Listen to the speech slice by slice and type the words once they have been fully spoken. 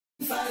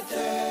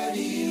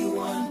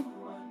531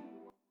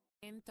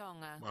 in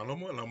Tonga.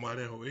 Malomo la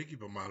mare ho eki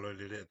pa malo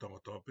le tonga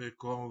tope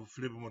ko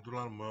flipa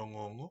motulan mo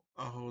ngongo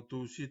aho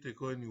tu site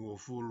ko ni wo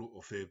fulu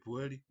o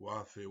February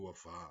wa fe wa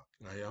fa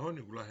nga ya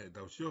honi kula he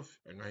tau siof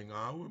nga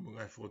ngau mo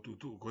ngai fotu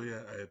tu ko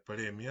ya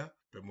premia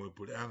pe mo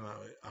pule anga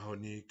aho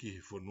ni ki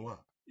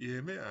fonua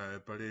I me a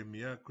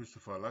premia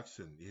Christopher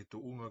Luxon I to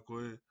unga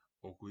ko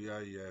o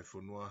kuia I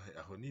fonua he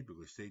aho ni be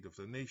State of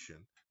the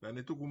Nation na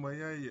ne tuku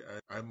mai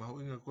ai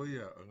maho inga ko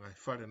ya ngai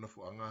fare na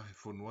fu anga he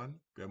fonuan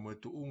pe mo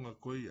tu unga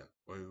ko ya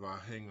o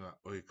wahenga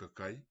o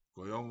kakai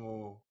ko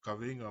yongo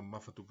kavinga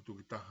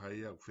mafatukutuki taha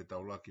ia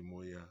whetaulaki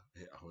mo ia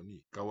he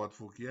ahoni. Ka wat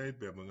fuki ai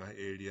pe mga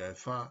area e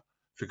wha,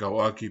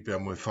 whikawaki pe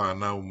mo e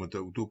whanau mo te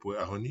utupu e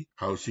ahoni,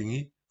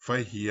 hausingi,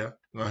 whaihia,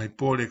 ngahi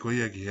pōre ko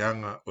ia ki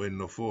heanga o e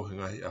nofo he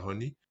ngahi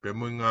ahoni, pe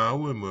mo ngā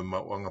ue mo e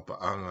mawanga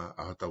paanga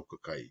a hatau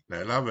kakai.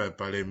 Na e lawa e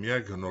pare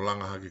mia ki hono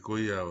langa haki ko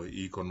ia o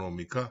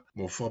ekonomika,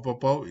 mo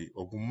whapapau I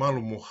o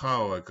kumalu mo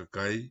hao e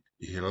kakai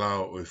I he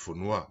lao o e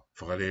whanua.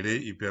 Whakarere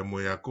I pia mo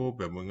ako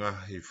pia mo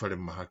ngahi whare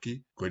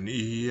mahaki, koe ni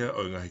ihia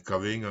o ngahi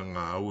kawenga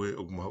ngā aue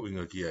o kumahu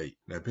inga ki ai.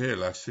 Nā pēr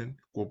laksen,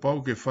 ko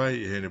pau ke whai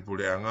I hene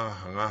pule a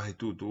ngā ngahi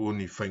tūtu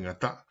oni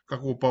whaingata, ka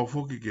ko pau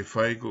foki ke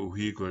whai ko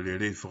uhi ko le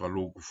rei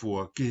whakaloku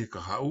fua ki he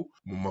kahau,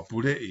 mo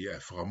mapure I ai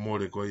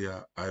whakamore ko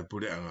ia ai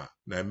pule a ngā.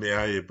 Nā me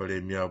ai e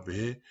pare miau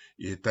pehe,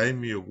 I he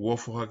taimi o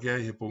kuofo hake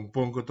ai he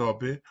pongpong katoa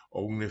pe,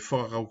 o une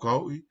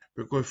whakakaukau I,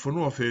 pe koe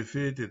whanua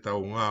whewhe te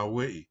tau ngā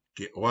wei,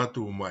 ke o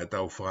atu ma e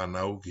tau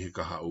whanau ki he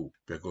kahau.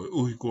 Pe koe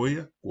uhi ko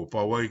ia, kua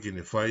pawai ki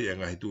ne whai e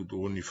ngahi tūtu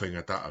oni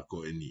whaingata a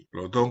ko e ni.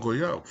 Lo tongo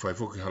ia, o whai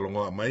foki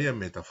halongoa mai a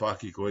me ta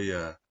whaki ko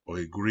ia o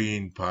e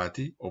Green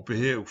Party, o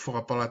pehe o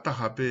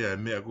whakapalataha pe a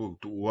mea ko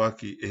tu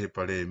uaki e he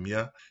pare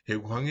mia, he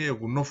kuhange o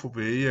kunofo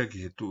pe ia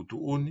ki he tūtu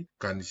oni,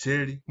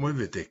 kaniseri, mo e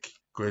veteki.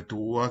 Ko e tu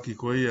uaki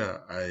ko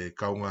ia ai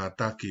kaunga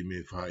ataki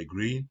me whai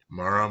Green,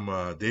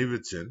 Marama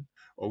Davidson,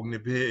 o ne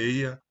pe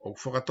ia o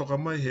whakatoka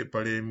mai he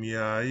pare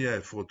mia ia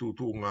e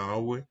whotutu ngā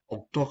aue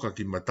o toka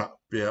ki mata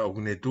pe o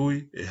ne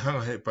tui e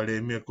hanga he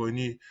pare mia koe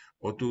ni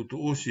o tutu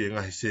usi e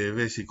ngahi se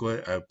vesi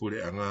koe a pure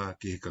anga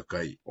ki he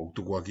kakai o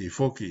tukua ki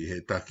foki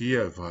he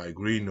takia e whai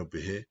Green o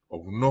pehe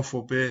o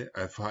nofo pe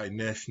a whai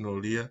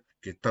National ia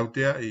ke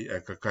tautea I a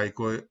kakai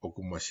koe o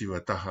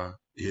kumasiwa taha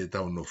I he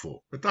tau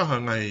nofo. Pe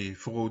taha ngai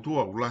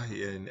whakoutua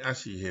ulahi e ne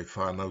asi he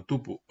whanau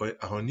tupu o e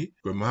ahoni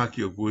koe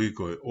mahaki o kui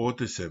koe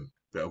autism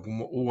pe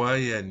akumo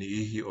uai ni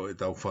ihi o e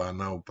tau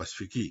whanau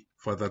Pasifiki.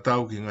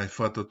 Whatatau ki ngai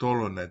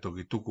whatotolo nei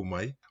toki tuku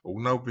mai, o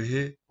nau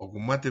pehe, o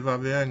kumate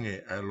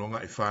waweange ai longa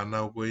I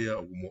whanau koe ia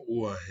o kumo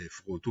ua he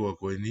whakotua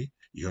koe ni,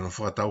 I hono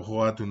whakatau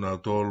ho atu nau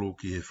tolu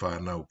ki he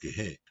whanau ke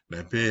he.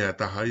 Nei pēhea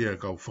taha ia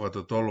kau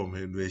whakatotolo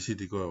me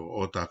University koe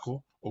o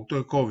Otako, o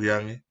toi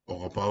koviange o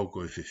kapau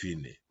koe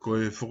whiwhine.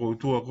 Koe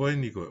whakoutua koe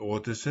ni koe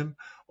autism,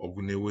 o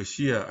kune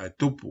wesia ai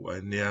tupu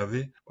ai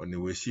neave, o ne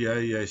wesia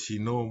ai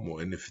sino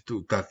mo ene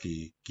fitu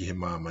taki ki he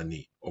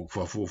mamani. O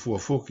whafuafua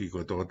foki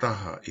koe toko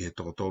taha I he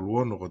toko tolu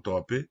ono ko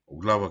toape,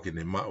 o lawa ki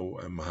ne mau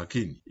ai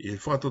mahakini. I he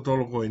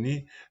whatotolo koe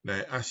ni, na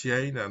e asi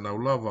ai na nau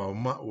lawa o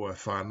mau ai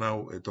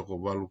whanau e toko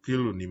walu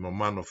kilu ni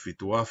mamano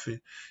fitu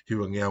afe,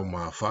 hiwa ngeau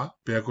maafa,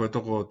 pea koe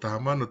toko taha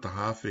mano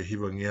taha afe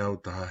hiwa ngeau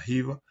taha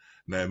hiwa,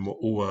 na e mo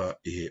ua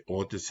I he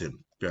autism.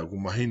 Pea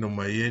kumahino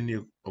mai eni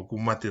o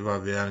kumate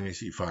waweange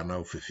si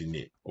whanau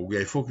whiwhine. O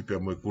gai foki pea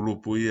mo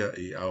kulupu ia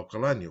I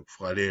Aukalani o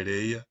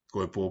whakarere ia,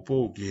 koe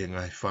pōpō ki he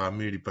ngai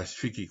whamiri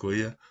Pasifiki ko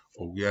ia,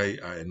 o gai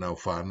a e nau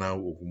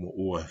whanau o kumo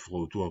ua he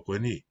whakoutua koe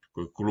ni.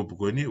 Koe kulupu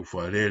koe ni o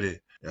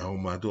wharere e hau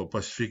mātua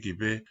Pasifiki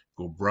pe,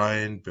 ko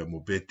Brian pe mo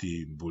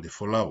Betty Mbule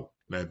Folau.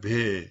 Na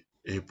pe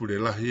e pure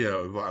lahia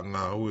o wa ngā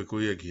ue ko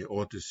ia ki he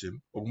autism.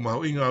 O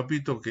kumau inga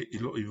apito ke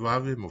ilo I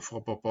wawe mo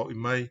whakapapau I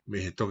mai me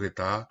he toke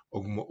tā,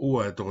 o kumo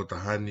ua e toko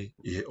tahani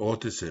I he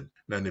autism.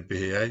 Nane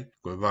pehe ai,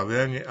 koe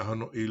waweange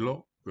ahono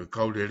ilo, koe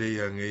kaurere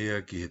ange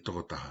ia ki he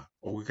toko taha.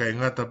 O ke kai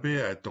ngata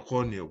pea e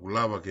tokoni o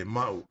kulawa ke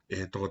mau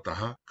e he toko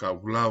taha, ka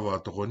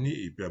kulawa tokoni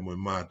I pea mo e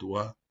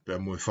mātua, pea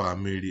mo e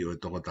whamiri o e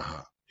toko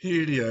taha.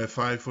 Hiri a e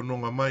whai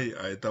whanonga mai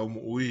a e tau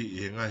mo ui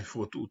I he ngai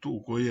whotu utu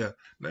ko ia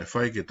na e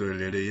whai ke toi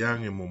lere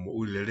yange mo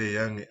ui lere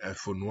yange a e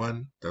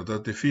whanuan tau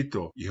te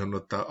whito I hono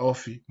ta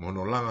ofi mo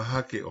hono langa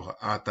hake o ha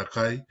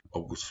atakai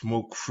o ku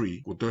smoke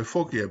free ko toi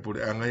whoki a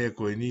pure angai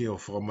koe ni o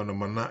whakamana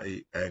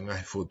manai a e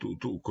ngai whotu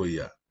utu ko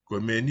ia. Koe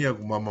me nia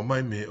ku mama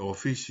mai me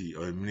ofisi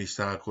o e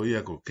minista ko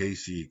ia ko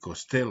Casey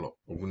Costello.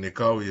 O kune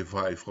kau I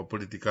whae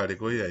whakapolitikare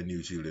ko ia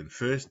New Zealand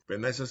First. Pe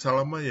naisa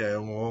salama ia e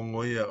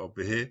ongo ia o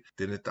pehe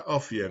tene ta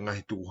ofi a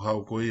ngahi tuku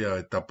hau ko ia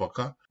e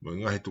tapaka. Mo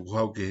ngahi tuku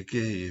hau ke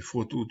kehi e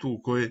whotu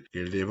utu koe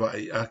ke lewa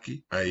I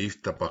aki a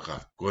if tapaka.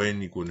 Koe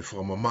ni kone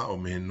whakamama o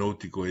me he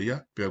noti ko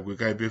ia. Pea koe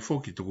kai pe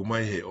foki tuku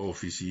mai he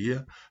ofisi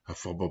ia ha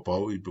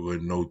whapapau I pe koe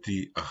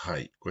noti a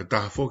hai. Koe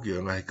taha foki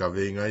o ngahi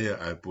kawenga ia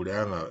a e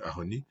pureanga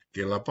ahoni.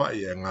 Ke lapa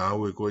I a ngā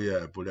aue ko ia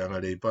e pureanga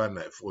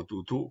reipana e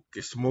whotutu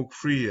ke smoke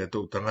free e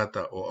tau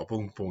tangata o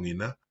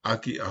apongpongina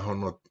aki a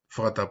hono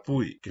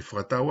whakatapui ke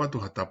whakatau atu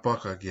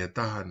hatapaka ki he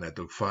taha na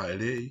tau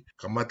whaerei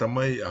ka mata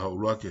mai a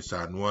haurua ke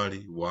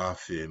Sanuari wa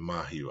whe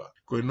mahiwa.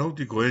 Koe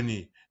nauti koe ni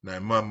na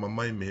mama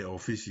mai me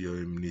ofisi o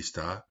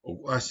minista o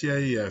asia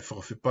ia e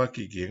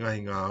whakawhipaki ki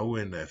ngahi ngā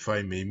aue na e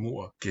whai mei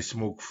mua ke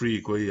smoke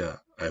free ko ia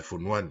ai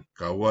whanuani.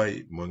 Ka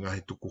wai mo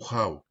ngahi tuku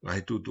hau,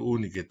 ngahi tutu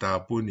uni ke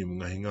tāpuni mo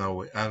ngahi ngā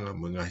aue anga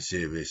mo ngahi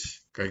sevesi.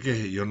 Ka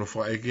kehe i ono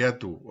whaeke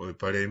atu o e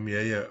pare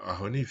mia ia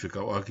aho ni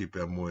whikau aki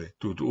pia moe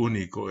tutu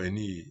uni ko e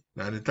ni.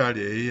 Na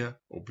anetari e ia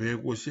o pehe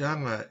kua si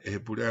anga e he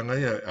pure anga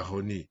ia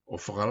aho ni o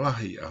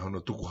whakalahi aho no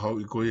tuku hau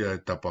i ko ia e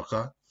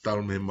tapaka.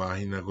 Talo me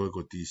mahina koe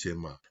ko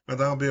tisema. Nga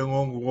tanga pe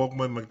ngongu wok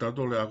mai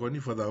maktato le ako ni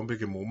whataumpe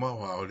ke mō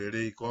maho a o le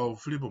rei ko au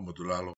flipo mo tu lalo.